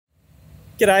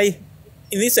G'day.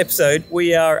 In this episode,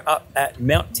 we are up at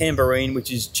Mount Tamborine,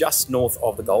 which is just north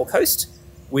of the Gold Coast.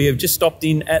 We have just stopped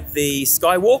in at the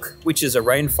Skywalk, which is a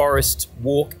rainforest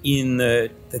walk in the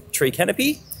tree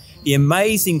canopy. The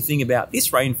amazing thing about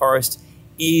this rainforest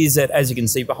is that, as you can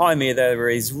see behind me, there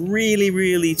is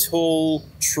really tall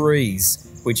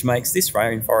trees, which makes this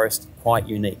rainforest quite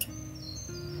unique.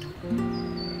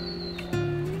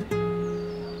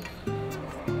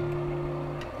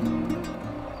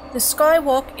 The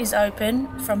Skywalk is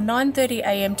open from 9:30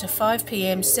 a.m. to 5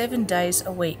 p.m. 7 days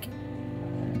a week.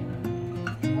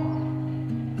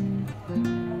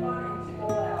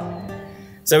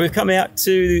 So we've come out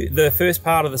to the first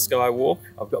part of the Skywalk.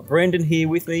 I've got Brendan here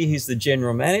with me, who's the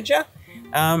general manager.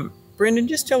 Brendan,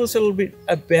 just tell us a little bit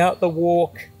about the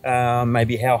walk,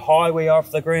 maybe how high we are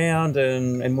off the ground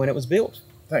and when it was built.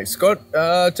 Thanks, Scott.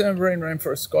 Tamborine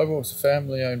Rainforest Skywalk is a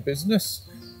family-owned business.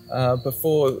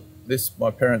 Before this, my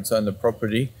parents owned the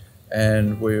property,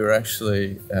 and we were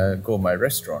actually a gourmet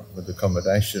restaurant with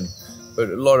accommodation. But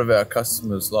a lot of our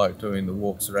customers like doing the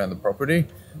walks around the property.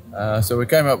 So we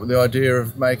came up with the idea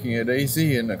of making it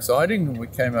easy and exciting, and we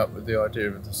came up with the idea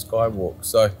of the Skywalk.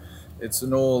 So it's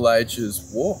an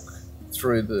all-ages walk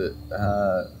through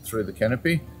the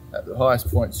canopy. At the highest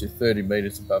points, you're 30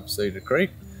 metres above Cedar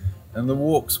Creek, and the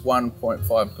walk's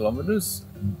 1.5 kilometres,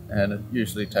 and it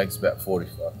usually takes about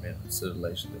 45 minutes at a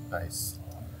leisurely pace.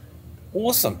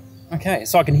 Awesome. Okay,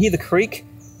 so I can hear the creek,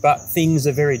 but things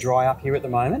are very dry up here at the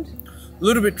moment. A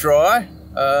little bit dry.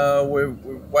 We're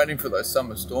waiting for those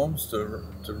summer storms to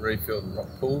refill the rock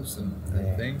pools and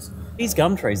things. These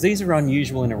gum trees, these are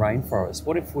unusual in a rainforest.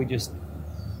 What if we just...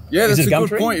 Yeah, that's a good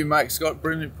tree? point you make, Scott.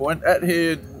 Brilliant point. At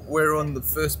here, we're on the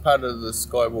first part of the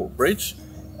Skywalk bridge,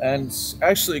 and it's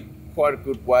actually quite a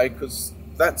good way because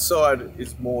that side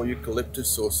is more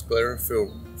eucalyptus or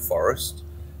sclerophyll forest.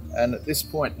 And at this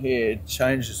point here, it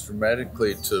changes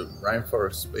dramatically to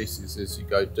rainforest species as you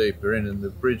go deeper in, and the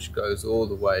bridge goes all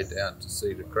the way down to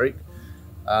Cedar Creek,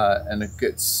 and it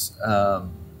gets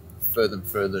further and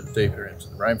further deeper into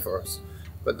the rainforest.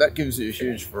 But that gives you a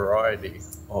huge variety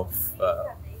of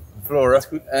flora.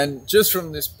 And just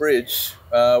from this bridge,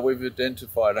 we've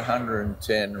identified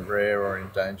 110 rare or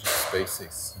endangered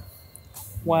species.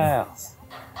 Wow,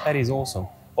 that is awesome.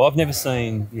 Well, I've never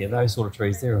seen those sort of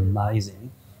trees. They're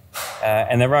amazing.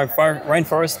 And the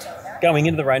rainforest, going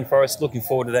into the rainforest, looking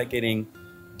forward to that getting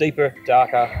deeper,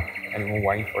 darker, and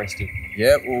more rainforesty.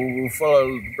 Yeah, we'll follow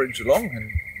the bridge along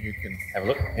and you can have a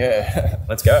look. Yeah.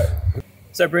 Let's go.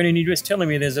 So, Brendan, you were just telling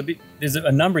me there's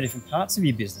a number of different parts of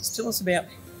your business. Tell us about...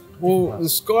 Well, the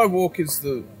Skywalk is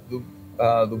the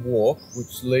walk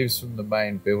which leaves from the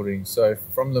main building. So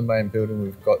from the main building,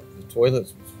 we've got the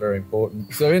toilets, which is very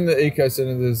important. So in the Eco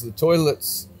Centre, there's the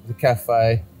toilets, the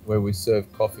cafe, where we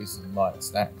serve coffees and light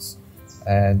snacks,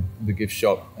 and the gift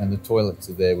shop, and the toilets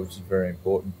are there, which is very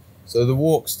important. So the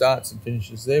walk starts and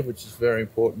finishes there, which is very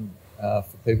important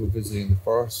for people visiting the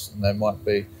forest, and they might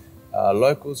be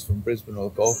locals from Brisbane or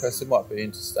the Gold Coast. They might be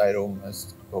interstate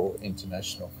almost or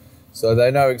international. So they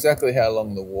know exactly how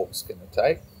long the walk's going to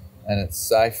take, and it's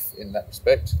safe in that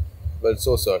respect, but it's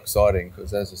also exciting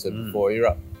because, as I said before, you're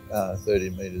up 30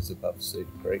 metres above Cedar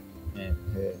Creek. Yeah.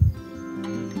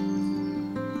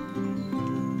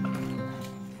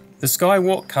 The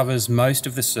Skywalk covers most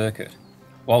of the circuit,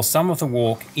 while some of the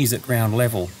walk is at ground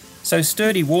level, so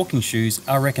sturdy walking shoes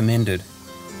are recommended.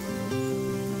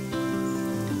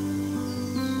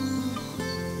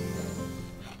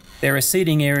 There are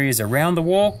seating areas around the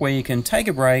walk where you can take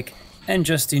a break and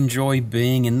just enjoy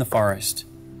being in the forest.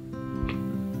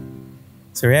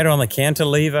 So we're out on the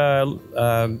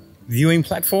cantilever viewing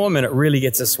platform, and it really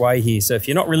gets a sway here. So if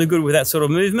you're not really good with that sort of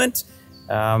movement,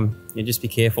 you just be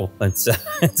careful. It's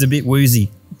a bit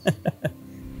woozy.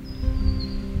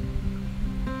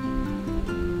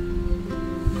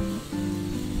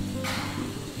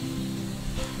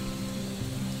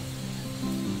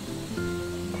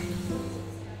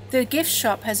 The gift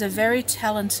shop has a very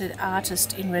talented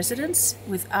artist in residence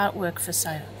with artwork for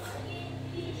sale.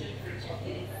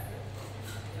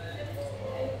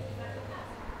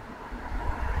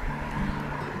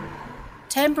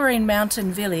 Tamborine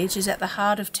Mountain Village is at the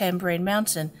heart of Tamborine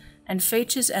Mountain and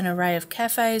features an array of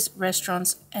cafes,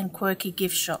 restaurants and quirky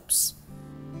gift shops.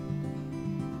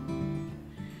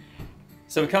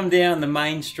 So we come down the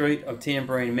main street of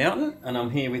Tamborine Mountain, and I'm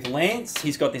here with Lance.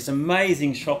 He's got this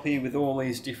amazing shop here with all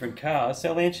these different cars.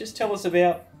 So Lance, just tell us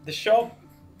about the shop.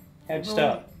 How'd you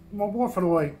start? My wife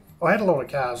and I had a lot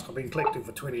of cars. I've been collecting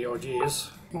for 20 odd years.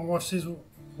 My wife says,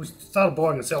 we started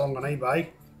buying and selling on eBay.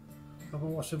 And my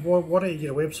wife said, why don't you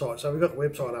get a website? So we got the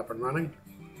website up and running.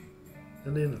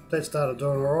 and then that started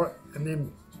doing all right. And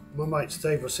then my mate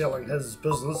Steve was selling his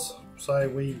business, so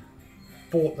we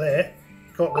bought that,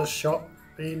 got this shop,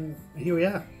 and here we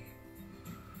are.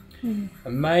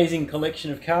 Amazing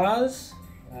collection of cars,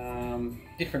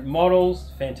 different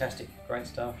models, fantastic, great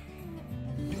stuff.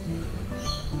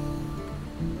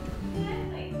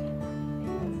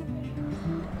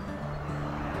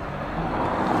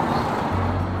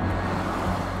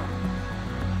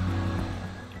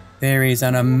 There is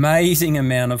an amazing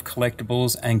amount of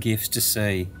collectibles and gifts to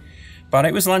see. But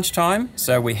it was lunchtime,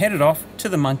 so we headed off to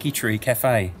the Monkey Tree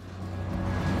Cafe.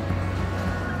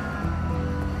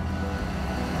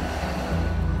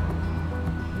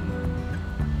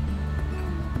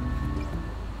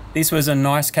 This was a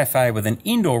nice cafe with an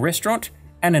indoor restaurant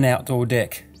and an outdoor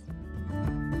deck.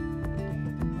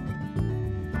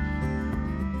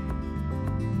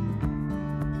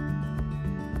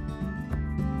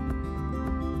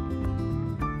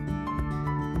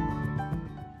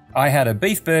 I had a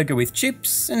beef burger with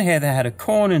chips and Heather had a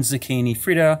corn and zucchini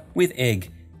fritter with egg.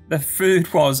 The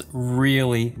food was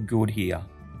really good here.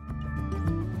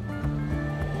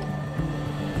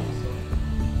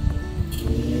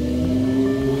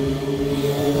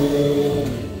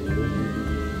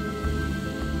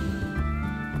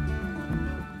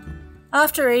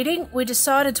 After eating, we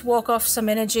decided to walk off some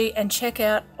energy and check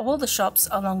out all the shops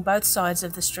along both sides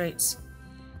of the streets.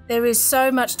 There is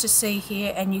so much to see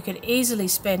here, and you could easily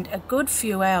spend a good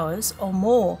few hours or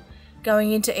more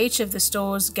going into each of the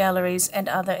stores, galleries and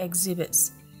other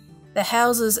exhibits. The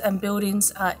houses and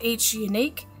buildings are each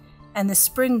unique, and the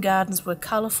spring gardens were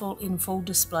colourful in full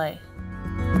display.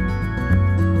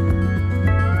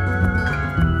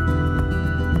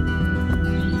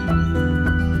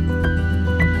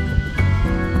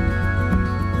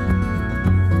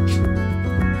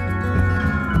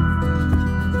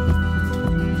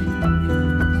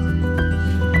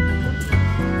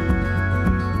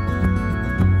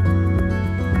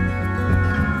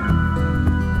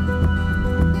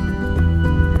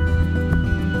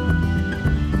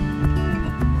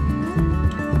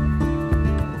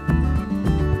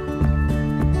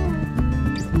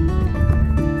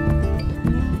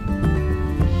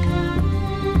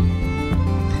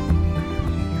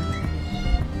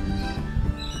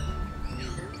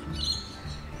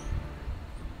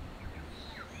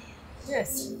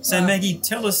 So Maggie,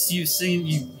 tell us, you've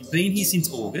been here since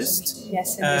August.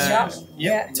 Yes, in the shop.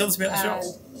 Yeah, tell us about the shop.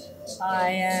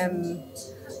 I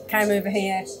came over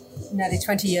here nearly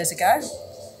 20 years ago,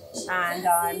 and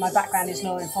my background is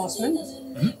law enforcement,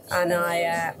 and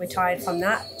I retired from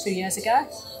that 2 years ago,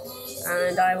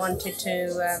 and I wanted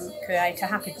to create a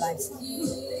happy place.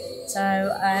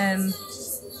 So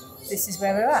this is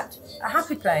where we're at, a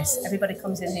happy place. Everybody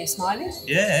comes in here smiling.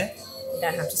 Yeah. You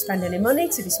don't have to spend any money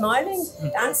to be smiling,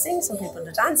 dancing. Some people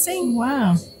are dancing.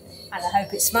 Wow. And I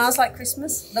hope it smells like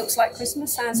Christmas, looks like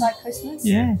Christmas, sounds like Christmas.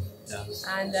 Yeah.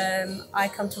 And I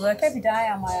come to work every day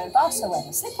on my own bus. I wear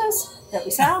the slippers that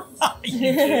we sell.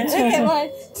 You do. Get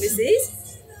my with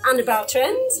these and about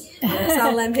trends. I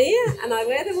sell them here, and I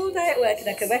wear them all day at work, and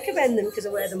I can recommend them because I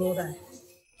wear them all day.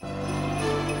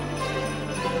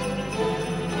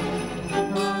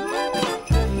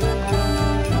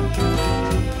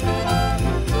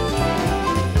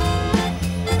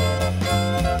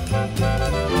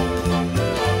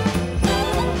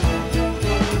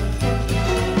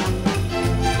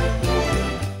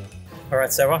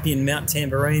 Alright, so up in Mount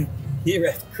Tamborine, here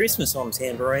at Christmas on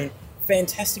Tamborine,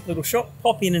 fantastic little shop.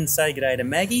 Pop in and say good day to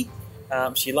Maggie.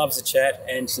 She loves to chat,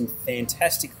 and some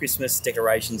fantastic Christmas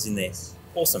decorations in there.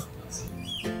 Awesome.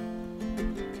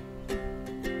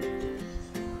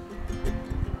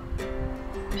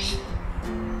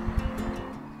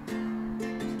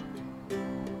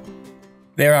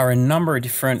 There are a number of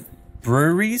different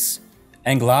breweries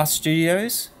and glass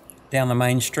studios down the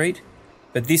main street,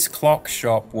 but this clock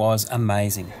shop was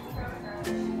amazing.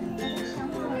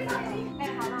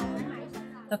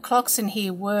 The clocks in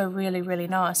here were really, really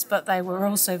nice, but they were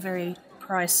also very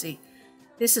pricey.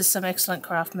 This is some excellent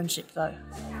craftsmanship though.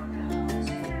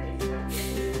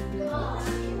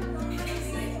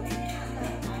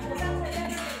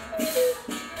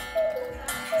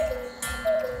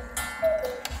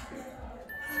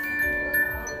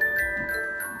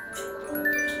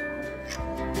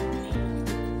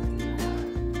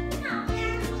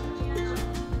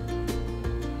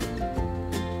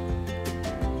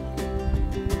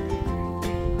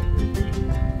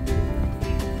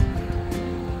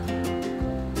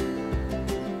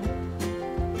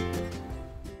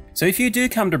 So if you do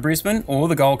come to Brisbane or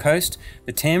the Gold Coast,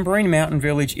 the Tamborine Mountain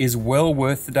Village is well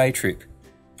worth the day trip.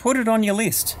 Put it on your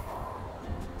list.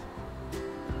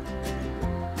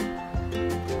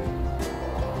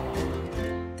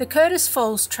 The Curtis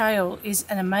Falls Trail is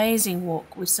an amazing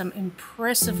walk with some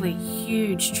impressively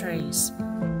huge trees.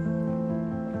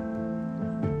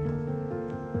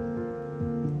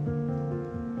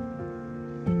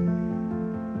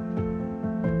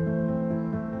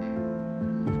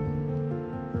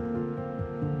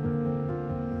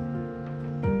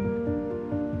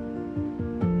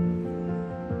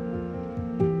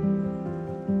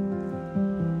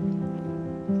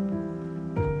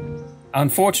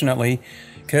 Unfortunately,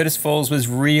 Curtis Falls was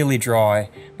really dry,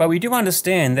 but we do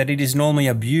understand that it is normally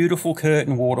a beautiful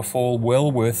curtain waterfall well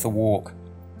worth the walk.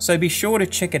 So be sure to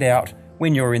check it out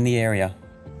when you're in the area.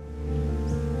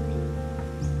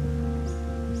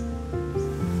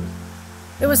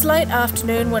 It was late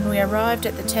afternoon when we arrived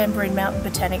at the Tamborine Mountain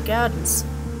Botanic Gardens.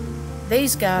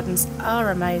 These gardens are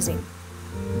amazing.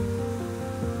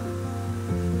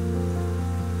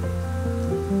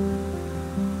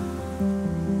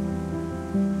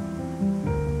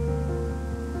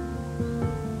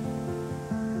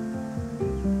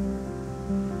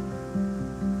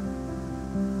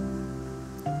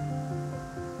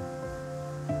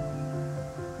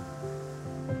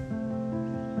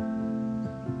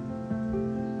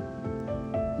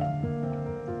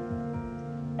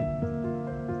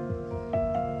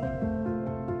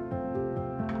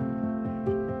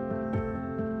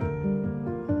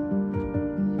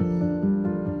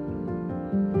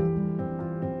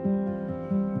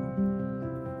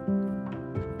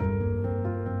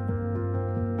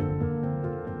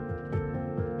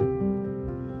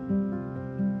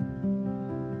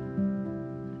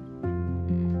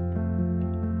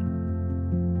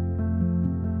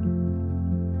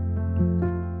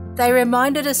 They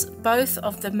reminded us both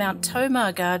of the Mount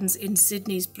Tomah Gardens in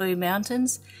Sydney's Blue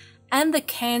Mountains and the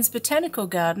Cairns Botanical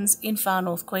Gardens in far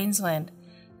north Queensland.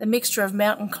 The mixture of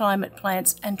mountain climate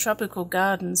plants and tropical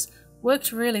gardens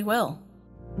worked really well.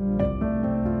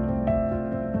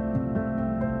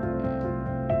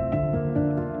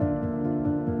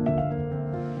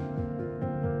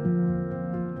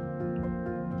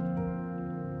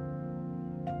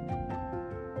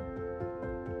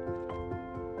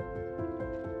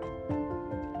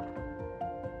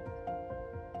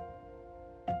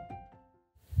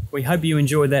 We hope you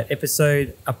enjoyed that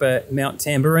episode up at Mount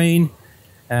Tamborine.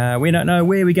 We don't know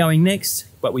where we're going next,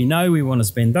 but we know we want to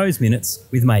spend those minutes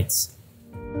with mates.